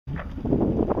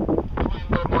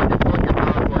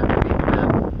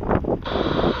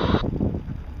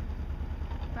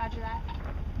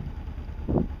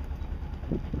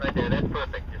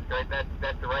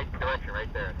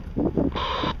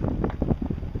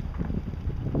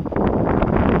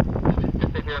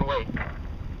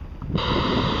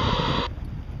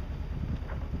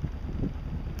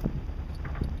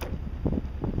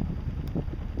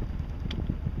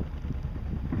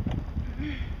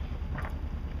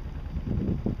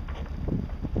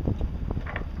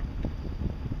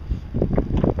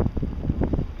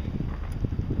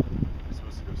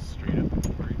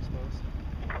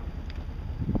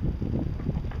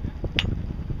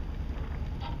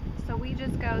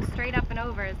go straight up and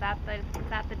over. Is that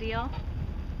the deal?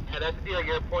 Yeah, that's the deal.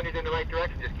 You're pointed in the right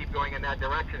direction. Just keep going in that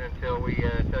direction until we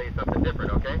tell you something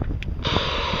different, okay?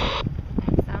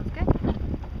 Sounds good.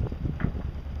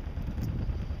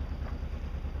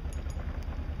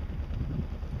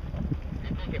 If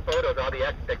you're taking photos, all the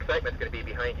excitement's going to be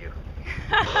behind you.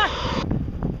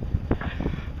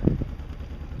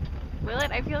 Will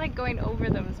it? I feel like going over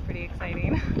them is pretty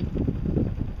exciting.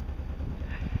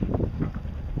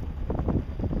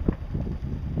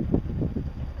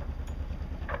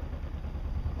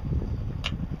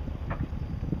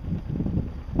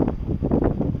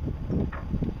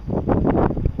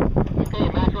 Okay,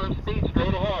 maximum speed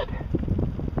straight ahead.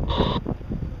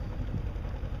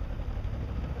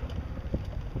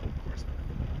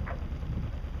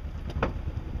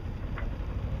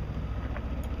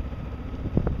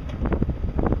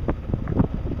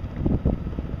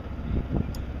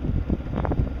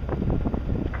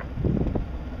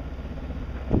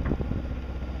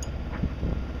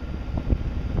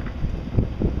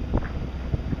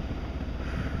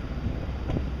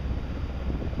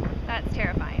 That's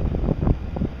terrifying.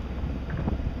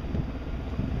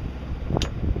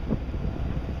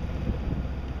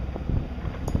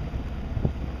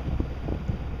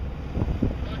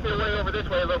 Make your way over this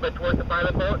way a little bit towards the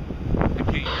pilot boat.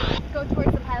 Go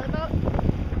towards the pilot boat?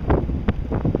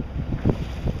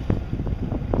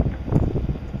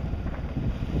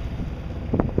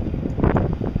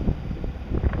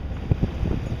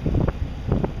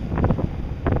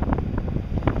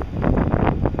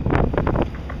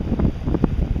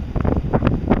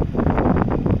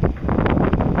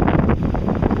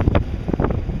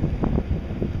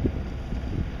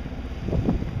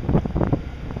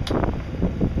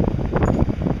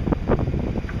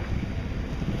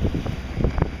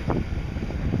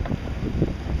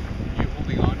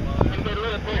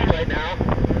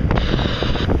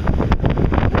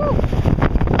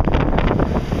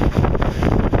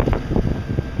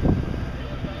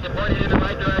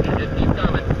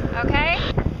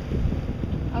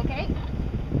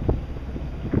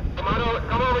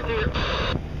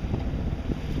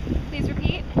 Please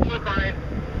repeat. You're fine.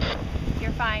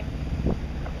 You're fine.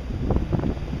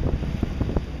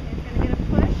 It's gonna get a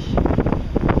push.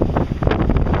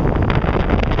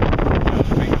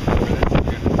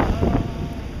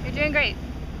 You're doing great.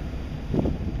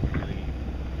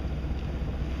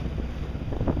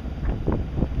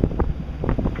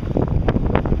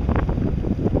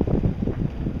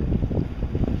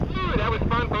 Ooh, that was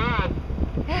fun for us.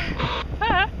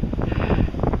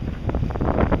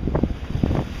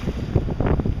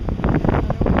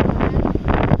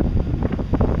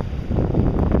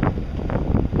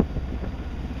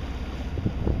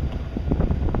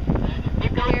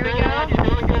 Here we go. You're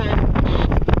doing good.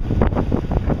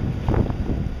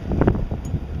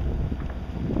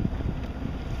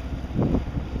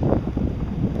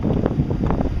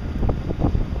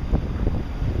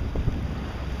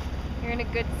 You're in a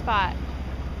good spot.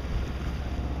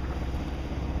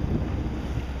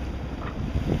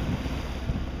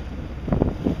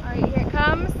 All right, here it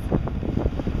comes.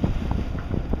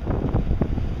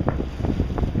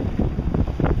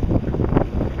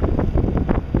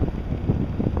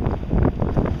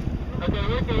 Okay,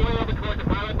 work your way over towards the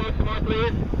pilot boat some more,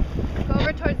 please. Go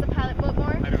over towards the pilot boat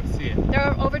more. I don't see it.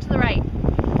 They're over to the right.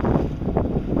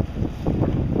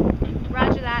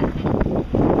 Roger that.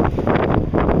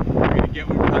 We're going to get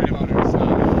one kind of on our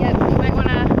side. Yep, you might want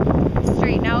to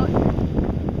straighten out.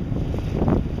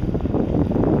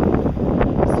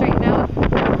 Straighten out.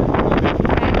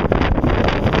 Okay.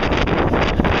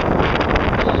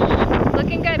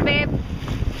 Looking good, babe.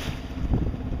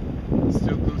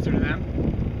 Still closer to them?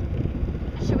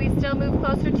 Should we still move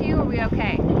closer to you, or are we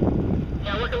okay?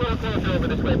 Yeah, look a little closer over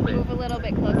this way, please. Move a little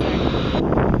bit closer.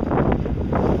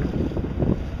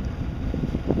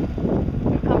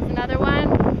 Here comes another one.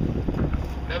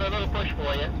 Another little push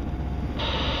for you.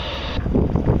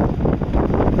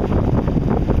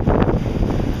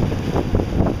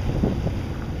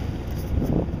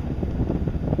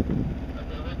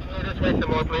 Okay, work your way this way some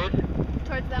more, please.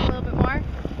 Towards them a little bit more.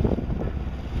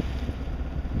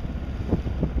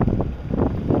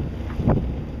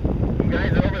 You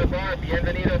guys are over the bar.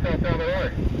 Bienvenidos a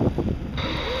Salvador.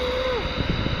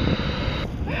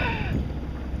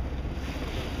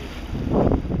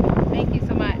 Thank you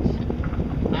so much.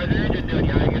 How's your engine doing?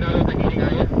 You're not overheating,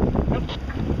 are you?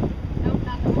 Nope,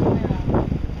 not that I'm aware of.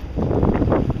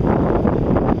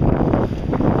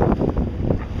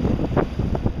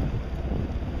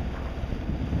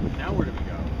 Now where do we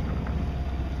go?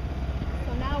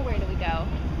 So now where do we go?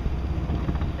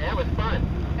 That was fun.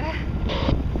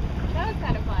 That was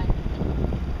kind of fun.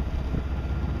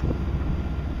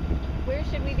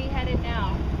 should we be headed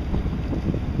now?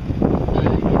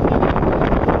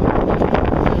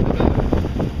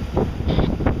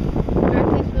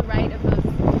 Directly to the right of those.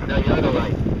 No, you're on the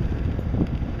right.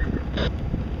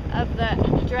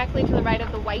 Directly to the right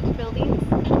of the white buildings.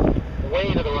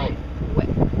 Way to the right.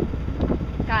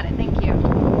 Got it. Thank you.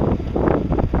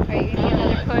 Are you gonna give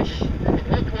another push?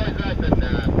 Head towards us and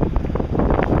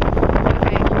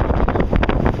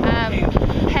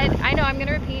Okay. I know. I'm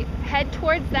gonna repeat. Head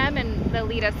towards them, and they'll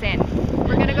lead us in.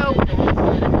 We're gonna go.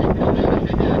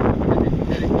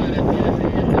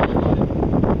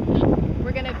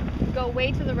 We're gonna go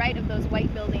way to the right of those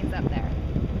white buildings up there.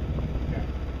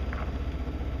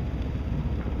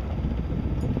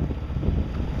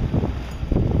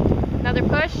 Another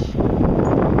push.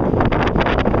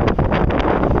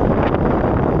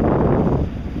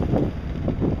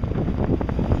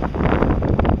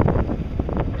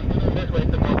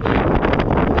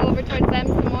 Go over towards them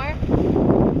some more.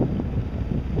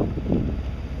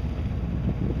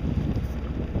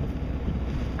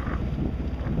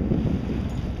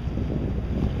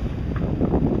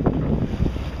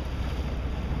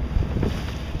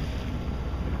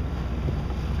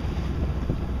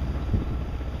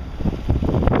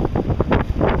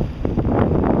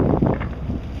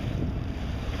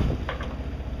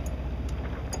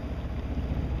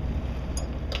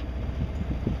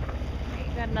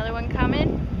 Got another one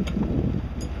coming.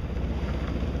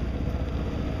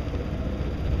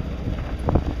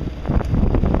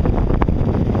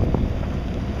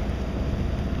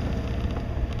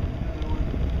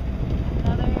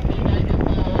 Another.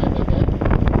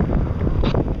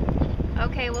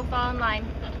 Okay, we'll fall in line.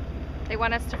 They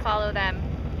want us to follow them.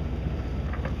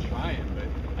 I'm trying, but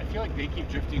I feel like they keep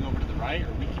drifting over to the right,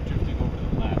 or we keep drifting over to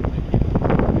the left.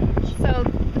 So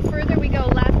the further we go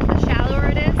left, the shallower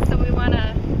it is. So we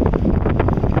wanna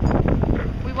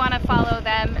follow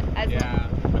them as. Yeah,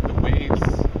 but the waves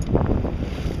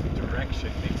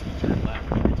direction makes me turn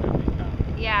left every time they come.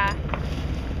 Yeah.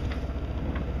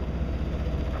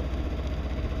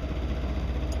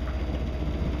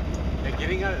 Yeah,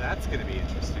 getting out of that's gonna be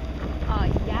interesting. Oh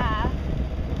yeah.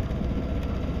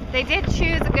 They did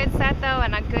choose a good set though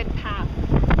and a good path.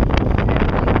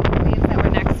 Waves that were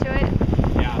next to it.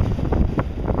 Yeah.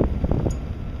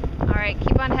 All right,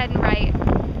 keep on heading right.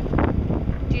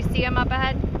 Do you see them up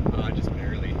ahead? Just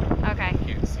barely. Okay.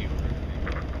 Can't see over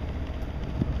anything.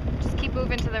 Just keep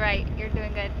moving to the right. You're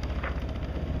doing good.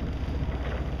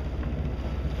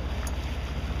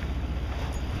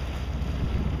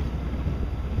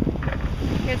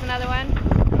 Here's another one.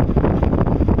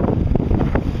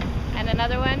 And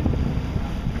another one.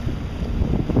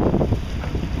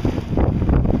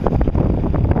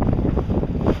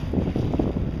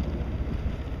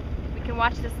 We can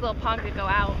watch this little ponga go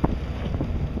out.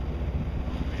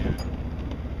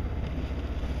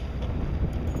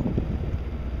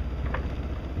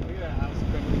 Look at that house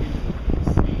crumbling into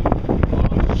the sea.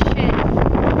 Shit.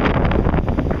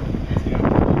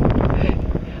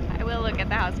 Yeah. I will look at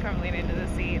the house crumbling into the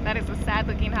sea. That is a sad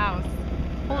looking house.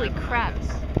 Holy crap.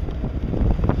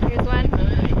 Here's one.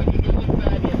 when you get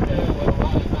inside it, where the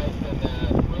water's nice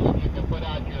and smooth, you can put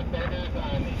out your fenders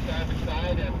on the starboard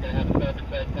side, and we're going to have the starboard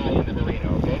side tie in the marina,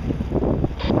 okay?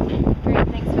 Great,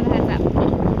 thanks for the heads up.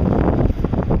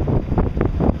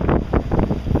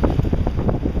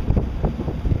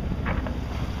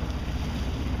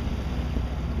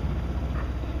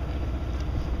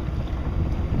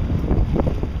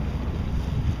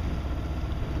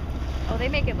 Oh, they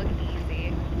make it look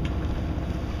easy.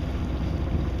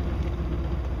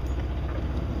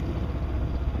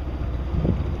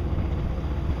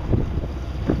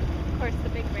 Of course, the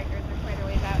big breakers are quite a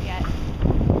ways out yet.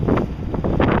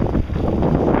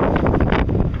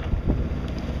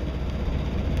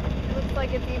 It looks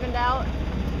like it's evened out.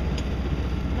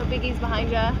 No biggies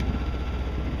behind you.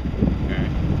 Okay.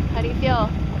 How do you feel?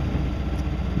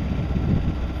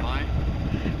 Fine.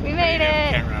 We made I need to have the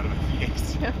it! camera out of my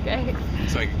face Okay.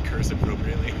 so I can curse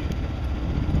appropriately.